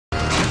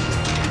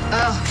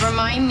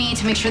Remind me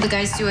to make sure the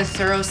guys do a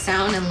thorough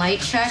sound and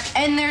light check.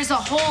 And there's a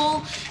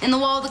hole in the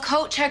wall of the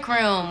coat check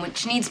room,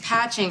 which needs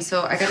patching,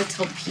 so I gotta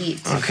tell Pete.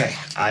 Okay,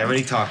 I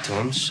already talked to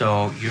him,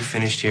 so you're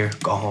finished here.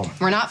 Go home.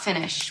 We're not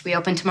finished. We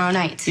open tomorrow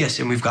night. Yes,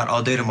 and we've got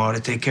all day tomorrow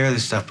to take care of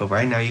this stuff, but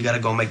right now you gotta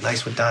go make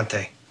nice with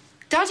Dante.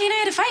 Dante and I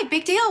had a fight.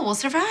 Big deal. We'll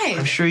survive.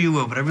 I'm sure you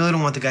will, but I really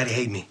don't want the guy to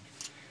hate me.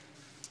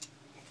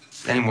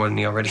 Any more than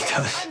he already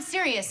does. I'm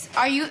serious.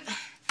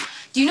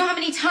 Do you know how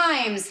many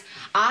times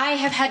I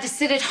have had to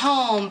sit at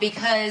home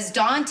because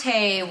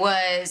Dante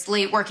was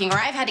late working, or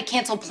I've had to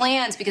cancel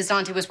plans because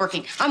Dante was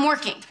working? I'm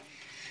working.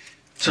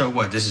 So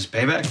what, this is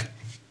payback?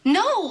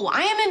 No,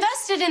 I am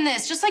invested in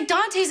this, just like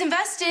Dante's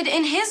invested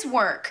in his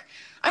work.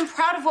 I'm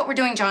proud of what we're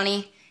doing,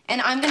 Johnny,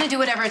 and I'm gonna do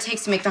whatever it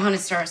takes to make the Haunted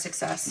Star a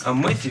success.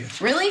 I'm with you.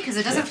 Really? Because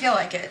it doesn't feel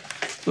like it.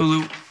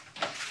 Lulu,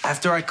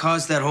 after I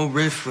caused that whole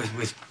riff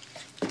with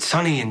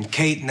Sonny and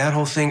Kate and that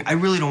whole thing, I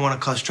really don't want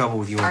to cause trouble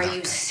with you. Are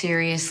you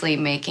seriously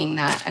making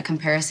that a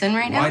comparison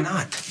right now? Why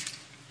not?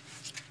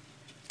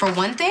 For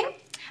one thing,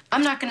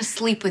 I'm not gonna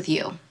sleep with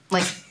you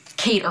like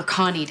Kate or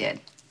Connie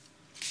did.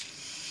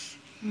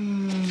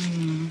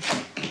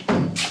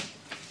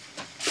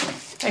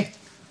 Hey.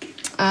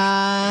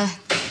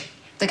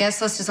 The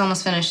guest list is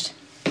almost finished.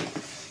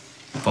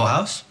 Full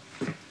house?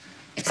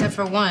 Except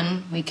for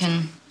one, we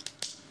can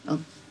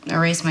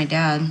erase my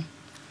dad.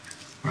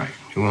 Right.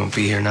 He won't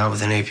be here now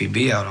with an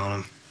APB out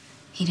on him.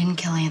 He didn't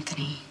kill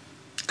Anthony.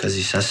 Because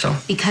he says so?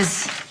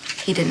 Because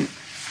he didn't.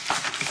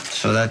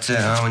 So that's it,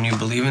 huh? When you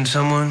believe in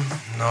someone,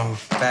 no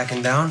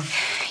backing down?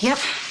 Yep.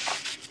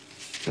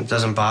 It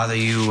doesn't bother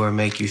you or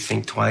make you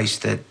think twice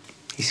that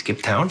he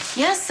skipped town?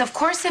 Yes, of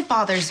course it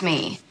bothers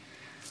me.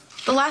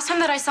 The last time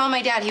that I saw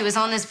my dad, he was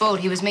on this boat.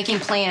 He was making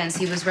plans.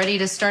 He was ready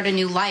to start a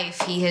new life.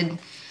 He had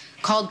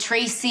called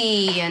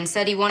Tracy and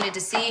said he wanted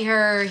to see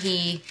her.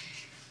 He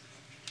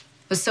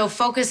was so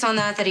focused on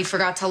that he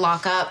forgot to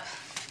lock up.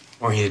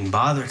 Or he didn't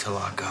bother to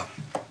lock up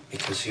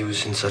because he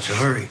was in such a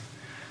hurry.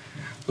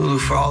 Lulu,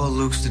 for all of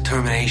Luke's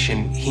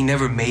determination, he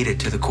never made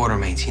it to the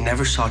Quartermains. He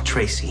never saw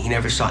Tracy. He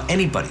never saw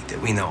anybody that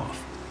we know of.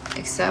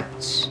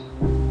 Except...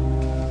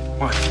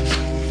 What?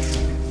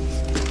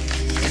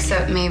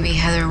 Except maybe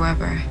Heather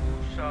Weber.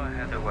 Saw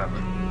Heather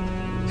Weber.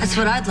 That's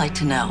what I'd like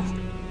to know.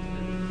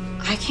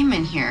 I came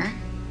in here,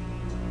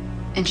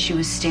 and she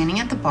was standing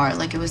at the bar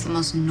like it was the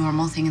most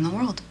normal thing in the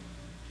world.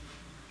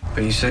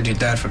 But you said your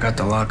dad forgot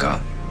to lock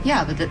up.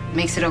 Yeah, but that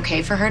makes it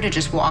okay for her to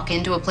just walk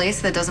into a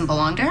place that doesn't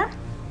belong to her?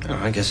 Oh,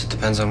 I guess it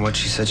depends on what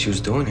she said she was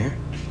doing here.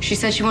 She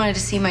said she wanted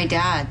to see my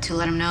dad to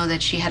let him know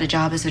that she had a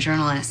job as a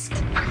journalist.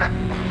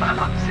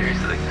 Wow,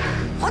 seriously?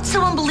 What's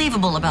so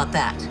unbelievable about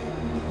that?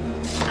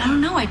 I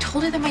don't know. I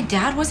told her that my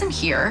dad wasn't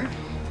here,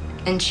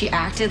 and she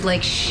acted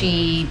like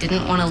she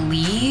didn't want to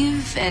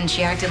leave, and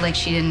she acted like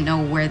she didn't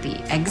know where the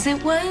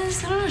exit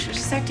was. I don't know. She was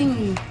just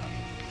acting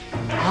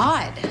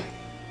odd.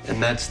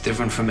 And that's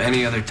different from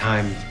any other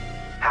time.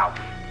 How?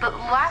 The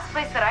last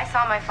place that I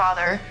saw my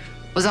father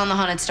was on the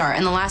Haunted Star,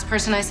 and the last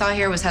person I saw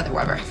here was Heather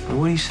Weber.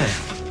 What do you say?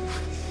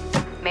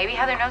 Maybe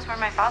Heather knows where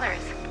my father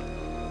is.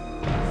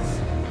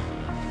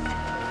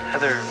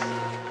 Heather,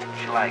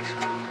 she likes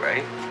Luke,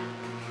 right?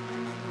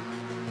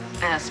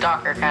 In a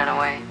stalker kind of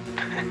way.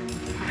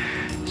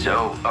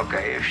 So,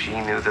 okay, if she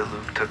knew that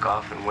Luke took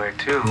off and where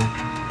to,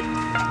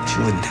 she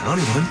wouldn't tell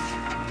anyone.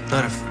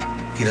 Not if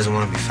he doesn't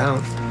want to be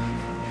found.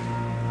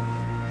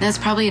 That's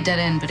probably a dead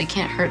end, but it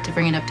can't hurt to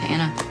bring it up to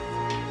Anna.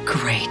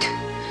 Great.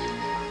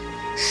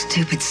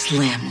 Stupid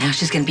Slim. Now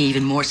she's gonna be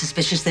even more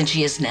suspicious than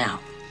she is now.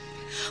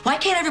 Why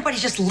can't everybody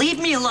just leave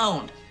me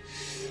alone?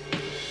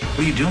 What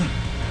are you doing?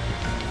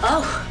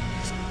 Oh.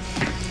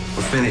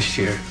 We're finished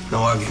here. No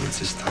arguments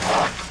this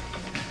time.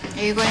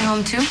 Are you going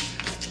home too?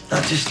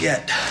 Not just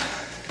yet.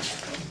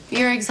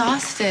 You're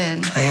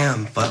exhausted. I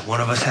am, but one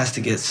of us has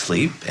to get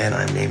sleep, and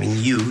I'm naming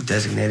you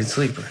designated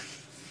sleeper.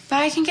 But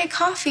I can get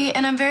coffee,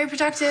 and I'm very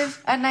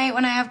productive at night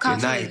when I have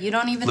coffee. Good night. You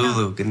don't even know.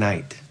 Lulu, good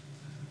night.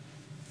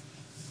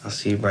 I'll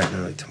see you bright and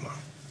early tomorrow.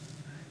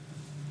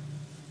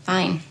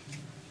 Fine.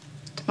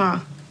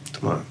 Tomorrow.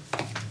 Tomorrow.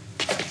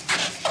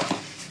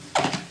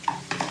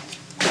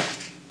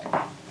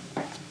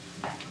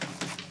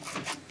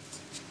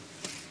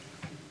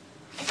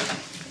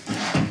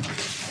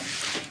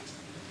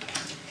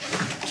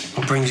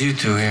 What brings you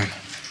two here?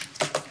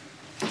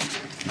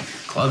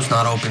 Club's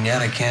not open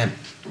yet. I can't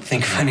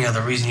think of any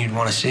other reason you'd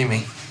want to see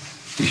me.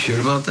 You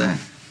sure about that?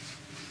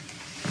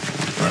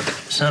 Look,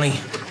 Sonny,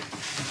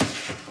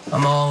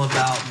 I'm all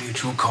about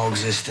mutual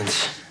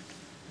coexistence.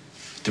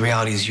 The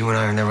reality is you and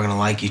I are never going to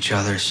like each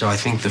other, so I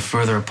think the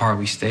further apart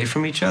we stay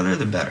from each other,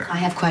 the better. I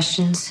have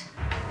questions,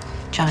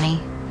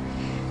 Johnny.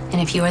 And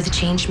if you are the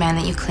changed man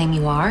that you claim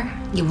you are,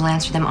 you will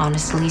answer them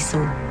honestly so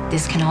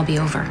this can all be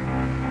over.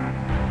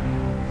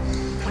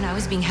 When I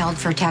was being held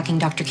for attacking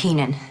Dr.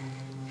 Keenan,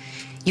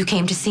 you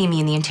came to see me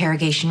in the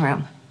interrogation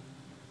room.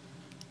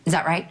 Is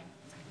that right?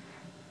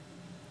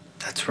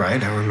 That's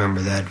right. I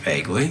remember that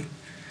vaguely.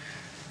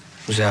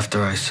 It was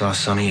after I saw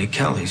Sonny at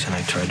Kelly's, and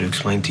I tried to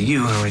explain to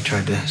you how I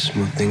tried to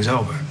smooth things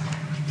over.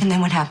 And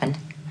then what happened?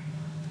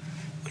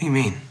 What do you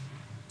mean?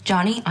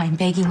 Johnny, I'm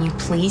begging you,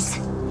 please.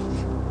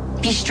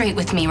 Be straight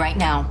with me right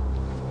now.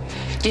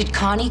 Did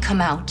Connie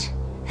come out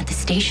at the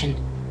station?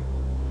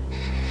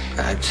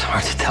 It's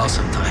hard to tell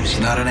sometimes. It's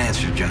not an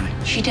answer, Johnny.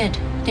 She did,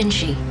 didn't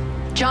she?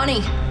 Johnny,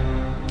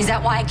 is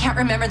that why I can't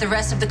remember the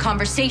rest of the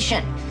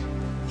conversation?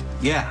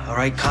 Yeah, all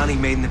right, Connie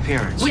made an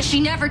appearance. Which she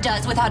never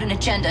does without an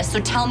agenda, so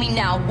tell me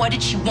now, what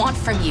did she want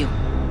from you?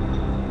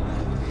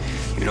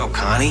 You know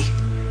Connie?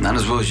 Not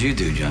as well as you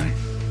do, Johnny.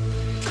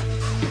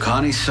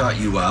 Connie sought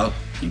you out.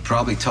 You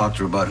probably talked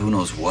to her about who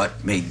knows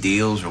what, made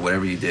deals or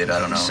whatever you did. I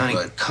don't know. Sonny,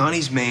 But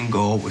Connie's main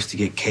goal was to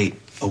get Kate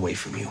away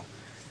from you.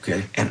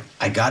 okay. And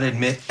I gotta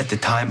admit, at the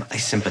time, I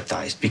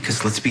sympathized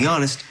because, let's be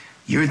honest,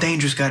 you're a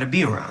dangerous guy to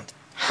be around,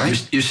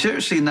 right? You're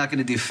seriously not going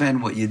to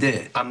defend what you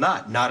did. I'm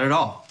not at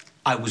all.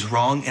 I was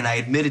wrong, and I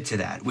admitted to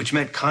that, which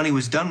meant Connie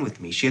was done with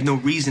me. She had no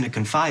reason to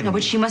confide in No, me.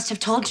 but she must have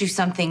told you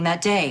something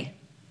that day.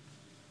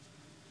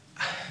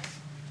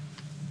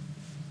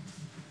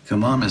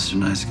 Come on, Mr.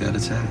 Nice Guy,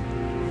 let's have it.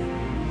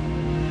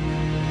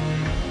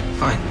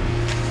 Fine.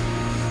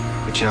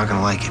 But you're not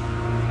gonna like it.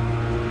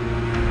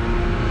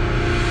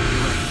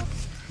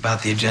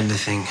 About the agenda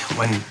thing.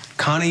 When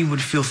Connie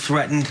would feel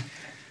threatened,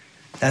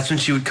 that's when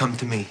she would come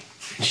to me,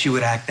 and she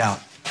would act out.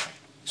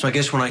 So I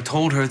guess when I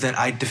told her that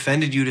I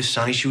defended you to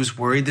Sonny, she was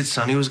worried that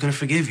Sonny was gonna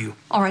forgive you.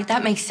 All right,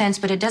 that makes sense,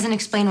 but it doesn't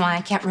explain why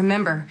I can't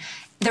remember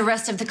the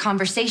rest of the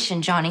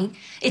conversation, Johnny.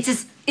 It's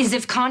as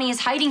if Connie is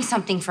hiding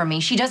something from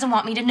me. She doesn't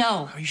want me to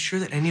know. Are you sure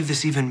that any of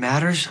this even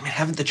matters? I mean,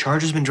 haven't the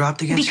charges been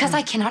dropped against Because you?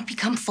 I cannot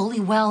become fully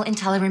well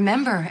until I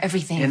remember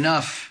everything.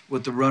 Enough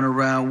with the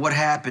runaround. What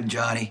happened,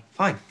 Johnny?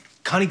 Fine.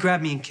 Connie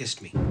grabbed me and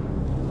kissed me.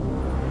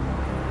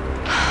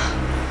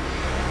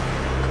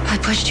 I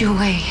pushed you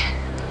away.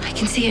 I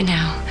can see it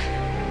now.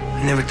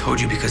 I never told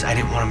you because I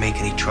didn't want to make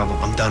any trouble.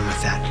 I'm done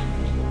with that.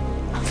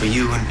 For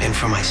you and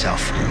for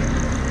myself.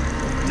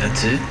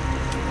 That's it?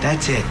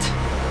 That's it.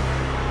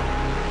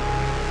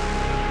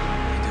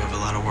 I do have a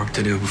lot of work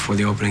to do before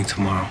the opening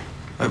tomorrow.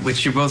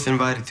 Which you're both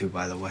invited to,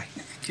 by the way.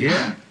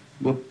 Yeah.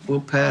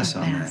 We'll pass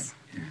on that. Pass.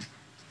 Yeah.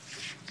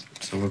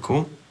 So we're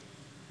cool?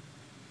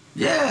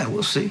 Yeah,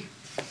 we'll see.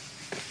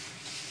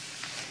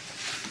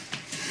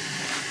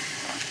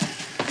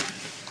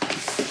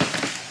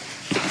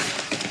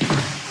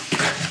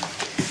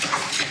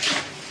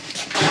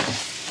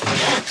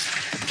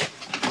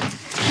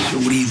 So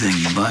what do you think?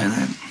 You buying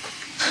that?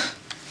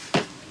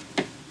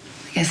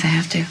 I guess I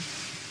have to.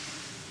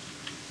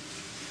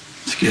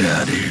 Let's get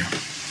out of here.